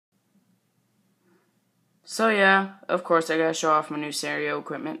So yeah, of course I gotta show off my new stereo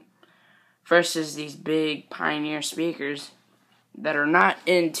equipment. First is these big Pioneer speakers that are not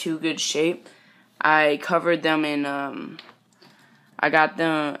in too good shape. I covered them in,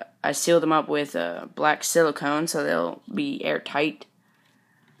 I sealed them up with black silicone so they'll be airtight.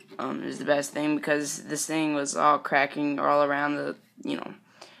 Is the best thing because this thing was all cracking all around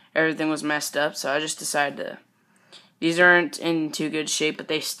everything was messed up. So I just decided to. These aren't in too good shape, but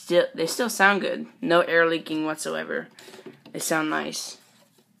they still sound good. No air leaking whatsoever. They sound nice.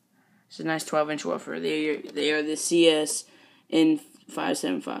 It's a nice 12-inch woofer. They are the CS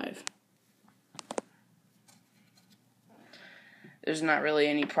N575. There's not really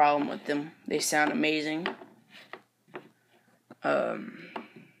any problem with them. They sound amazing. I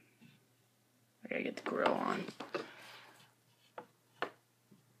gotta get the grill on.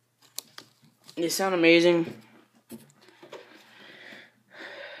 They sound amazing.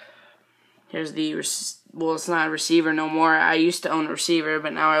 Here's well, it's not a receiver no more. I used to own a receiver,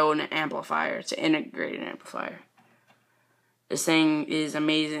 but now I own an amplifier. It's an integrated amplifier. This thing is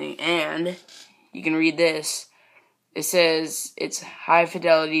amazing, and you can read this. It says it's high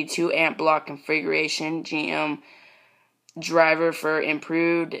fidelity 2 amp block configuration, GM driver for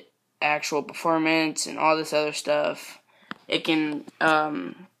improved actual performance and all this other stuff. It can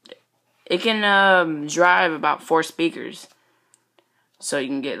drive about 4 speakers, so you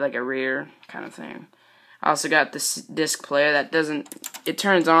can get like a rear kind of thing. I also got this disc player that it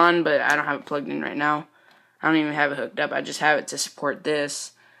turns on, but I don't have it plugged in right now. I don't even have it hooked up. I just have it to support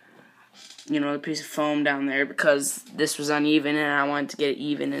this, the piece of foam down there, because this was uneven and I wanted to get it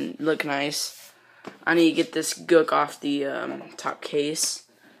even and look nice. I need to get this gook off the top case.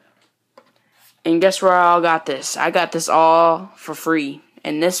 And guess where I all got this? I got this all for free.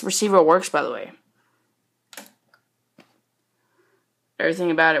 And this receiver works, by the way. Everything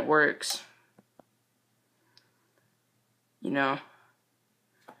about it works.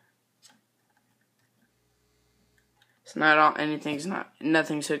 It's not all,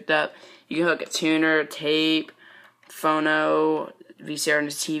 nothing's hooked up. You can hook a tuner, a tape, phono, VCR, and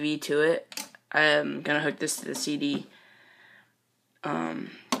a TV to it. I'm gonna hook this to the CD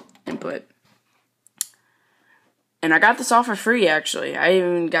input. And I got this all for free, actually. I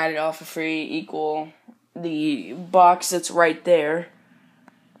even got it all for free, equal the box that's right there.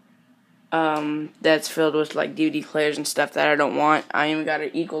 That's filled with like DVD players and stuff that I don't want. I even got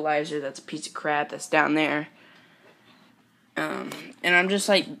an equalizer that's a piece of crap that's down there. And I'm just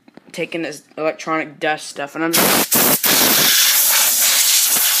like taking this electronic dust stuff and I'm just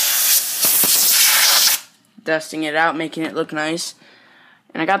dusting it out, making it look nice.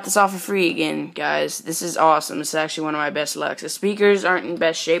 And I got this all for free again, guys. This is awesome. This is actually one of my best lucks. The speakers aren't in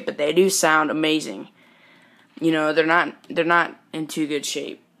best shape, but they do sound amazing. They're not in too good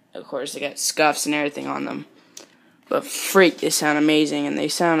shape. Of course, they got scuffs and everything on them. But freak, they sound amazing, and they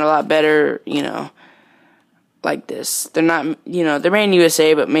sound a lot better, like this. They're not, they're made in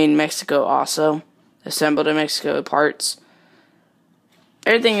USA, but made in Mexico also. Assembled in Mexico, parts.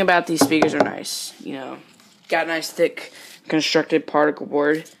 Everything about these speakers are nice, Got nice, thick, constructed particle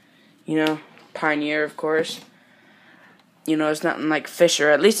board, Pioneer, of course. It's nothing like Fisher.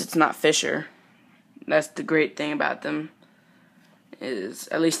 At least it's not Fisher. That's the great thing about them. Is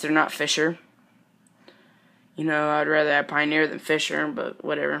at least they're not Fisher. I'd rather have Pioneer than Fisher, but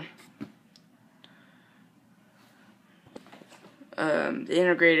whatever. The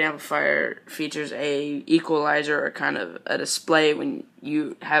integrated amplifier features a equalizer or kind of a display when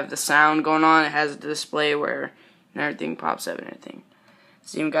you have the sound going on. It has a display where everything pops up and everything.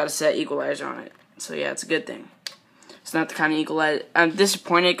 It's even got a set equalizer on it. So yeah, it's a good thing. It's not the kind of equalizer. I'm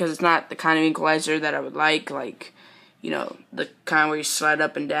disappointed because it's not the kind of equalizer that I would like the kind where you slide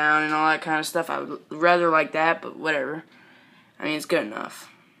up and down and all that kind of stuff. I would rather like that, but whatever. I mean, it's good enough.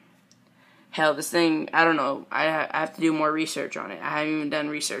 Hell, this thing, I don't know. I have to do more research on it. I haven't even done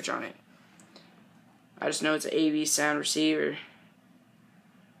research on it. I just know it's an AV sound receiver.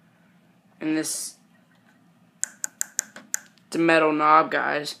 And it's a metal knob,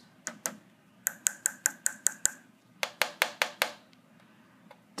 guys.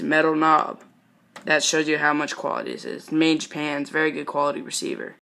 It's a metal knob. That shows you how much quality this is. Made in Japan. It's a very good quality receiver.